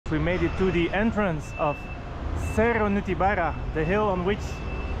We made it to the entrance of Cerro Nutibara, the hill on which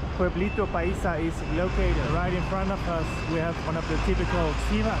Pueblito Paisa is located. Right in front of us we have one of the typical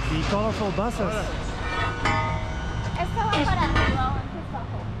chivas, the colorful buses.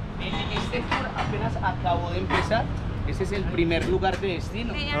 Este tour apenas acabó de empezar. Ese es el primer lugar de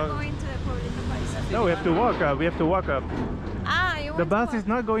destino. They are going to Pueblito Paisa. No, we have to walk up. We have to walk up. Ah, you want The bus to is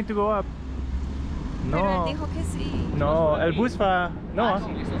not going to go up. Pero él No. dijo que sí. No, el bus va. No.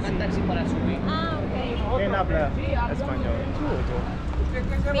 Sí, les toca el taxi para subir. Ah, ok. ¿Quién habla español?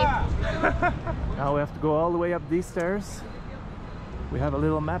 Now we have to go all the way up these stairs. We have a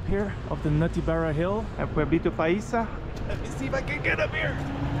little map here of the Nutibara Hill and Pueblito Paisa. Let me see if I can get up here.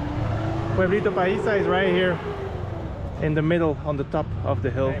 Pueblito Paisa is right here in the middle on the top of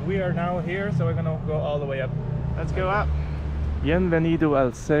the hill. And we are now here, so we're gonna go all the way up. Let's go up. Bienvenido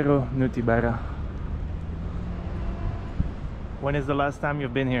al Cerro Nutibara. When is the last time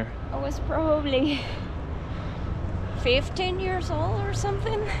you've been here? I was probably 15 years old or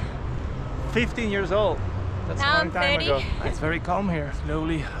something. 15 years old. That's Now a long I'm time 30. ago. It's very calm here.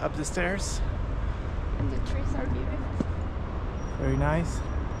 Slowly up the stairs. And the trees are beautiful. Very nice.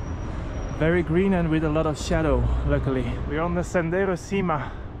 Very green and with a lot of shadow, luckily. We're on the Sendero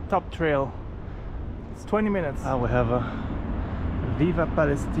Cima top trail. It's 20 minutes. We have a Viva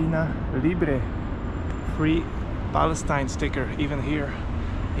Palestina Libre, free Palestine sticker even here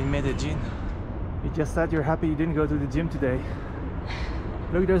in Medellin. You just said you're happy you didn't go to the gym today.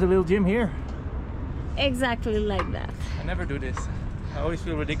 Look, there's a little gym here. Exactly like that. I never do this. I always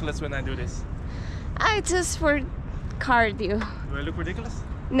feel ridiculous when I do this. It's just for cardio. Do I look ridiculous?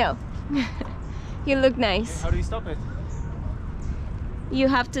 No. You look nice. How do you stop it? You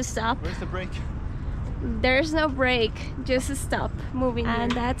have to stop. Where's the brake? There's no break. Just stop moving.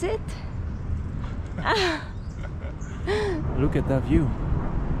 And that's it. Look at that view.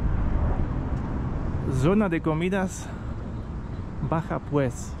 Zona de comidas Baja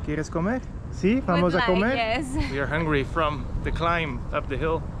pues. ¿Quieres comer? Sí, vamos a comer. Yes. We are hungry from the climb up the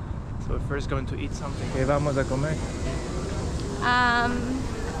hill. So we're first going to eat something. ¿Qué vamos a comer?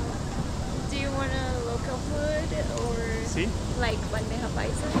 Do you want a local food or Sí. like bandeja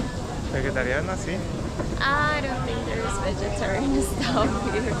paisa? Vegetariana, sí. I don't think there's vegetarian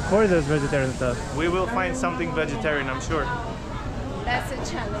stuff here. Of course there's vegetarian stuff. We will find something vegetarian, I'm sure. That's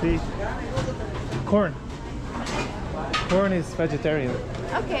a challenge. See? Corn. Corn is vegetarian.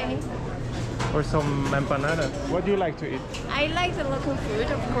 Okay. Or some empanadas. What do you like to eat? I like the local food,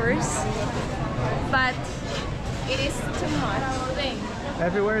 of course, but it is too much.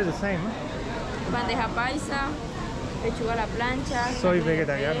 Everywhere is the same. Bandeja paisa, pechuga a la plancha. Soy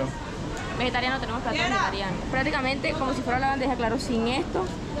vegetariano. Vegetariano, tenemos plato vegetariano. Prácticamente como si fuera la bandeja, claro, sin esto.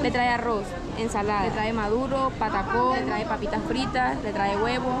 Le trae arroz, ensalada, le trae maduro, patacón, le trae papitas fritas, le trae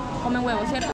huevo. Comen huevo, ¿cierto?